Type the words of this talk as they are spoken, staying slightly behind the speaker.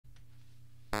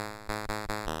Welcome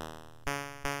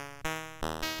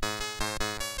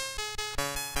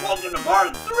to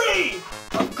part 3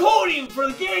 of coding for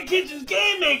the Garry Kitchen's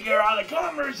Game Maker on the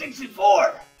Commodore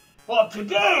 64. Well,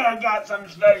 today I got something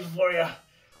special for you.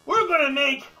 We're going to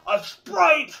make a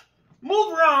sprite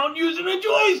move around using a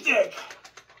joystick.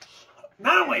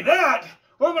 Not only that,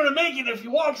 we're going to make it if he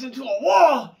walks into a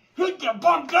wall, he'll get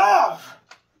bumped off.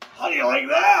 How do you like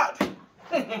that?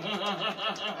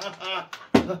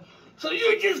 So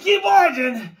you just keep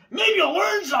watching. Maybe you'll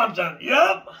learn something.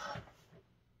 Yep.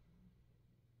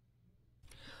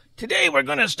 Today we're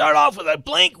going to start off with a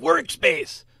blank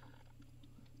workspace.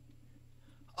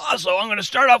 Also, I'm going to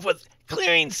start off with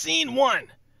clearing scene 1.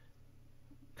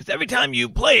 Because every time you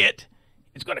play it,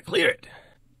 it's going to clear it.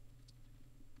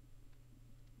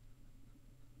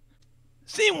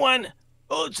 Scene 1,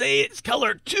 we'll say it's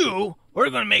color 2, we're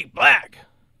going to make black.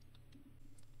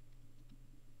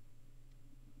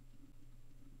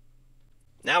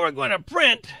 Now we're going to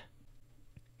print.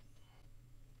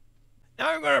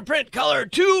 Now we're going to print color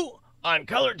 2 on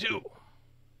color 2.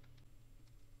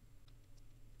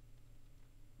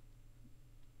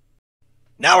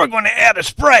 Now we're going to add a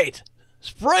sprite.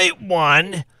 Sprite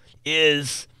 1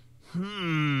 is,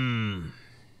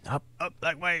 up,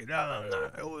 that way,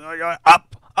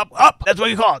 up, that's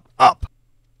what you call it, up.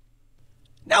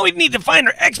 Now we need to find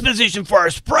our X position for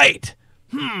our sprite.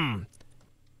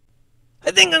 I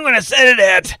think I'm going to set it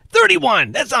at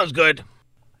 31, that sounds good.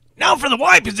 Now for the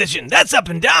Y position, that's up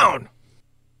and down.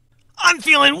 I'm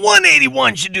feeling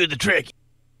 181 should do the trick.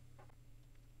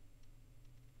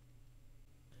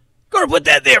 Gonna put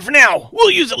that there for now. We'll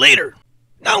use it later.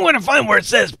 Now I'm going to find where it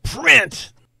says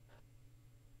print.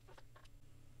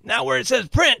 Now where it says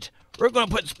print, we're going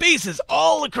to put spaces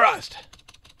all across.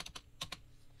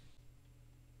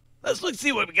 Let's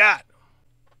see what we got.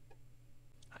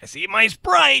 I see my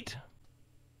sprite.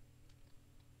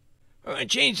 We're going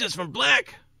to change this from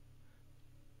black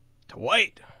to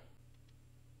white.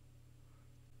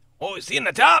 Oh, see in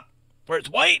the top where it's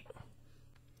white?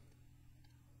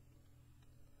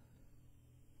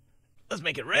 Let's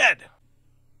make it red.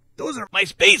 Those are my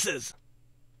spaces.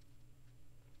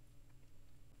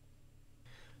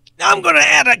 Now I'm going to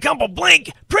add a couple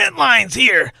blank print lines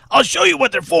here. I'll show you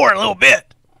what they're for in a little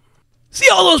bit. See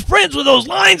all those prints with those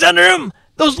lines under them?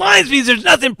 Those lines means there's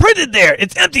nothing printed there.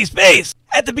 It's empty space.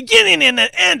 At the beginning and the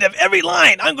end of every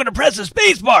line, I'm going to press the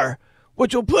space bar,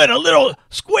 which will put a little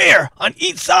square on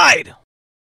each side.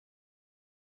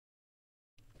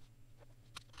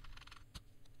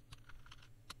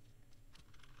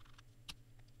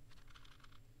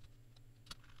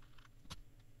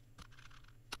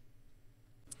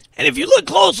 And if you look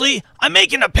closely, I'm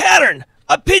making a pattern,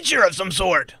 a picture of some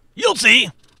sort. You'll see.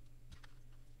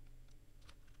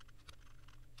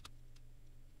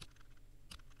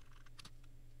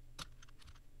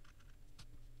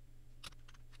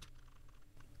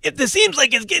 If this seems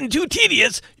like it's getting too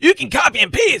tedious, you can copy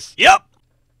and paste. Yep.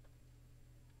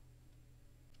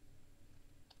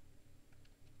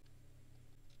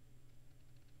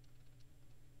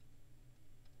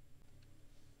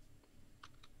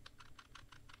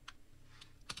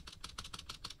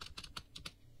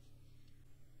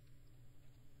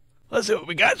 Let's see what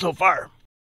we got so far.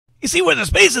 You see where the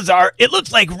spaces are? It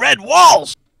looks like red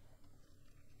walls.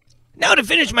 Now to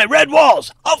finish my red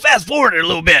walls, I'll fast forward it a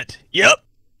little bit. Yep.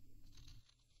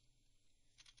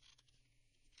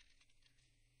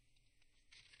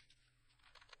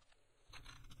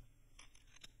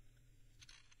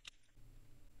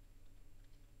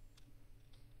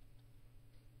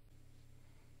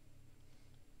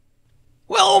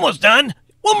 Well, almost done.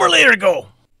 One more layer to go.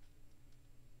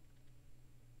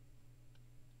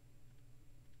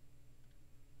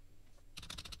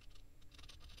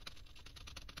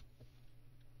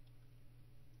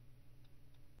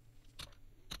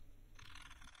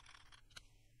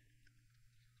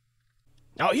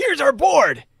 Now here's our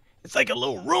board. It's like a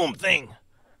little room thing.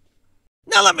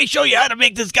 Now let me show you how to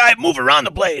make this guy move around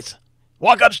the place.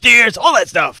 Walk upstairs, all that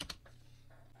stuff.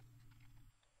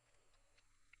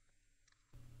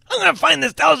 I'm going to find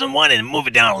this 1001 and move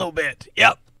it down a little bit.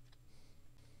 Yep.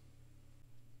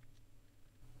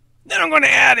 Then I'm going to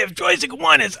add if joystick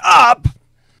 1 is up.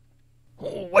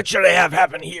 Oh, what should I have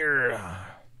happen here?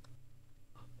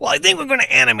 Well, I think we're going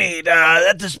to animate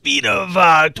at the speed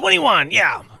of 21.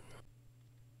 Yeah.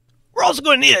 We're also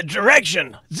going to need a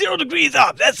direction. 0 degrees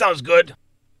up. That sounds good.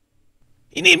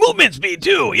 You need movement speed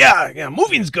too. Yeah,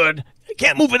 moving's good. I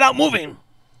can't move without moving.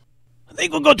 I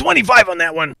think we'll go 25 on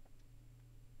that one.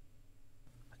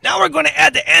 Now we're going to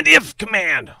add the and-if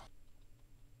command.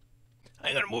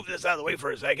 I'm going to move this out of the way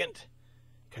for a second,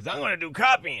 because I'm going to do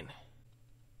copying.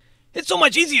 It's so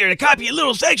much easier to copy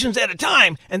little sections at a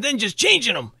time and then just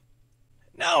changing them.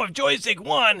 Now if joystick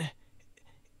 1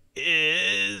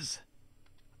 is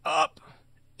up,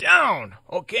 down.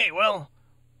 Okay, well,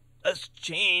 let's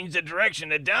change the direction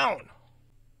to down.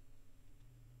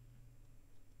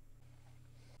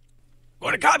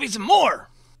 Going to copy some more.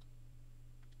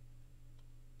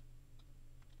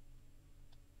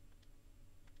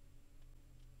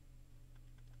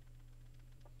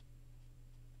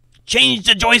 Change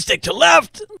the joystick to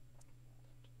left.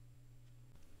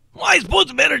 Well, I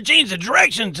suppose I better change the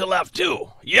direction to left too.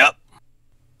 Yep.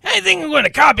 I think I'm going to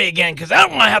copy again because I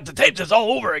don't want to have to type this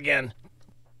all over again.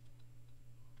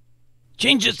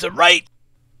 Change this to right.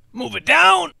 Move it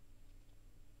down.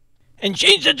 And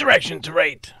change the direction to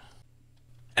right.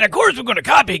 And of course we're going to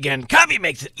copy again. Copy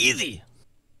makes it easy.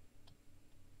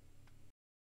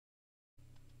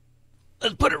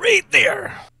 Let's put it right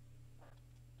there.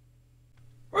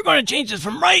 We're going to change this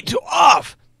from right to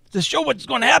off to show what's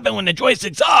going to happen when the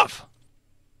joystick's off.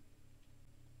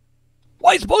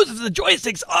 Well, I suppose if the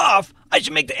joystick's off, I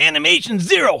should make the animation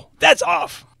 0. That's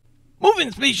off.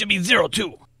 Movement speed should be 0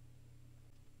 too.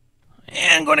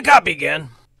 And I'm going to copy again.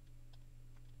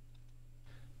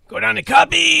 Go down to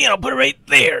copy, and I'll put it right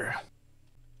there.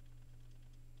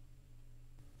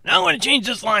 Now I'm going to change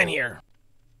this line here.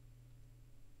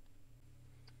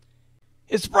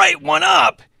 Hit sprite 1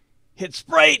 up. Hit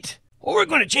sprite. Well, we're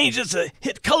going to change this to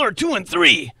hit color 2 and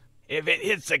 3. If it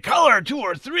hits the color 2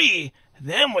 or 3,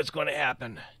 then what's going to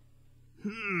happen?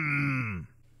 We're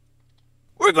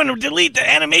going to delete the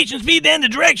animation speed and the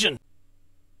direction.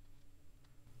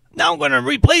 Now I'm going to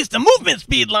replace the movement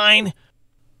speed line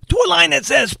to a line that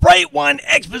says sprite 1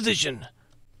 X position.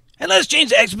 And let's change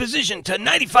the X position to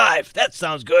 95. That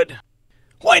sounds good.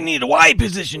 Well, I need a Y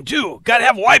position too. Gotta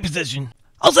have a Y position.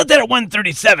 I'll set that at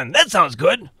 137. That sounds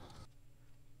good.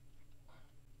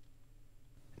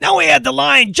 Now we add the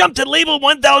line jump to label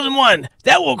 1001.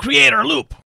 That will create our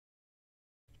loop.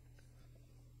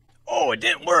 Oh, it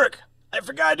didn't work. I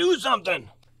forgot to do something.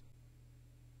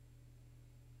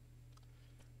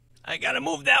 I gotta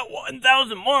move that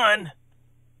 1001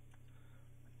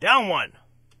 down 1.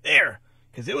 There.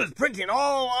 Because it was printing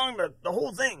all along the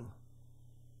whole thing.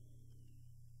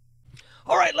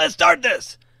 Alright, let's start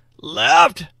this.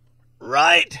 Left,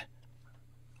 right,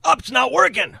 up's not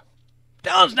working.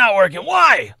 Down's not working.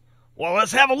 Why? Well,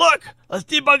 let's have a look. Let's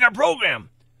debug our program.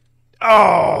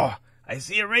 Oh, I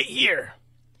see it right here.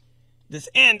 This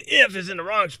end if is in the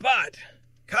wrong spot.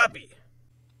 Copy.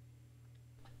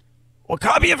 We'll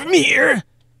copy it from here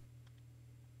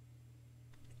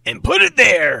and put it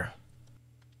there.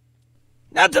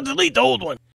 Now to delete the old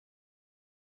one.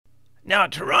 Now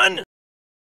to run.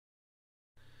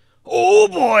 Oh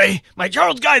boy, my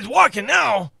Charles guy's walking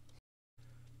now.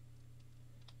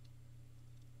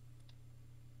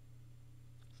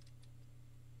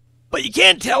 But you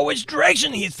can't tell which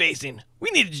direction he's facing. We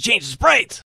needed to change the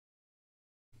sprites.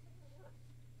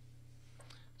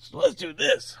 So let's do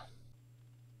this.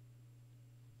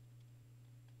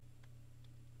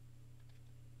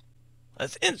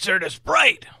 Let's insert a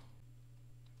sprite.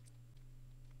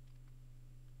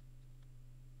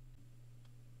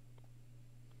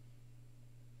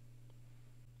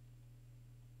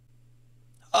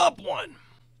 Up 1.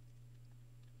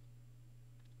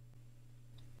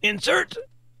 Insert.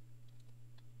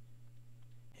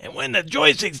 And when the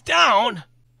joystick's down,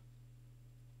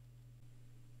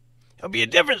 it'll be a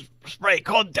different sprite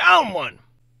called down 1.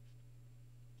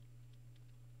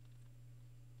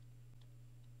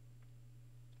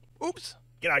 Oops,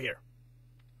 get out of here.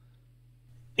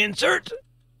 Insert.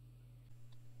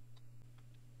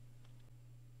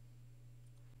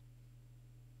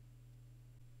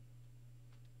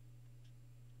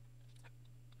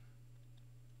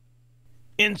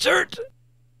 Insert.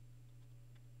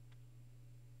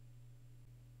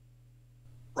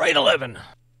 Right 11.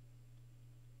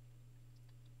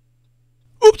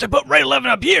 Oops, I put right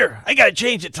 11 up here. I gotta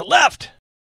change it to left.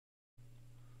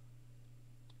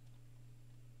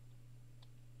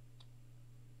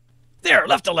 There,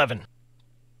 left 11.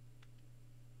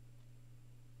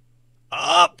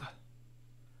 Up.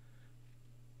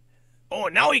 Oh,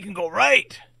 now he can go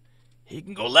right. He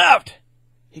can go left.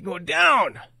 He can go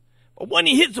down. But when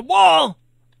he hits the wall,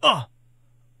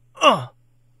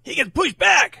 he gets pushed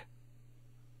back.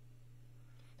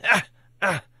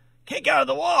 Can't get out of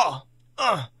the wall.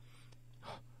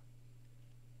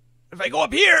 If I go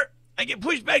up here, I get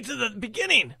pushed back to the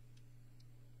beginning.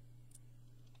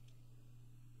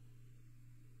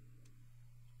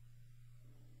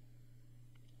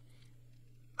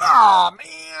 Oh,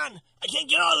 man. I can't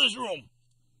get out of this room.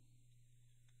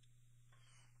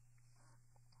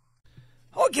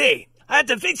 Okay, I have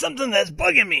to fix something that's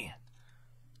bugging me.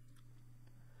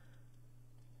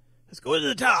 Let's go to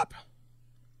the top.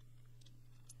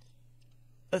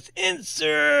 Let's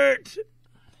insert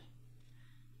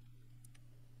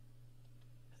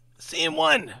scene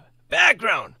 1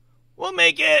 background. We'll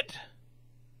make it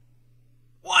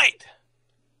white.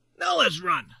 Now let's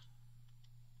run.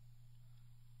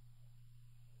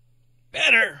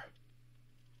 Better.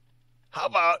 How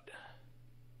about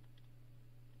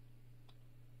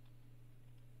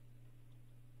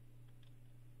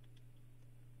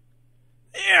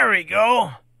there we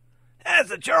go. That's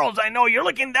the Charles I know. You're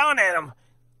looking down at him.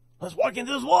 Let's walk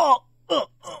into this wall.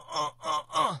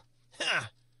 I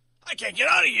can't get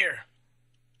out of here.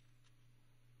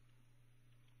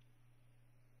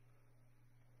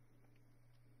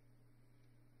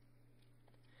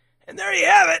 And there you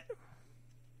have it.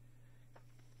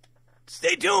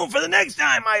 Stay tuned for the next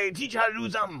time I teach you how to do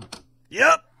something.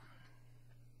 Yep.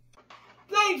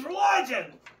 Thanks for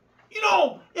watching. You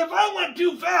know, if I went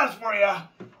too fast for you,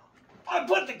 I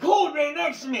put the code right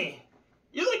next to me.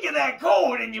 You look at that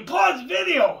code and you pause the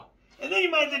video. And then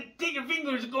you might have to take your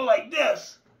fingers and go like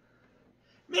this.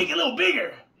 Make it a little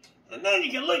bigger. And then you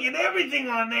can look at everything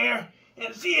on there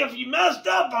and see if you messed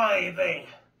up on anything.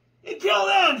 Until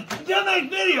then, until next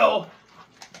video,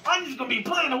 I'm just going to be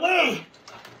playing away.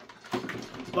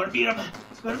 Gonna beat him.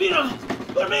 Gonna beat him.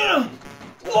 Gonna beat him.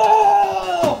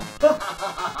 Whoa!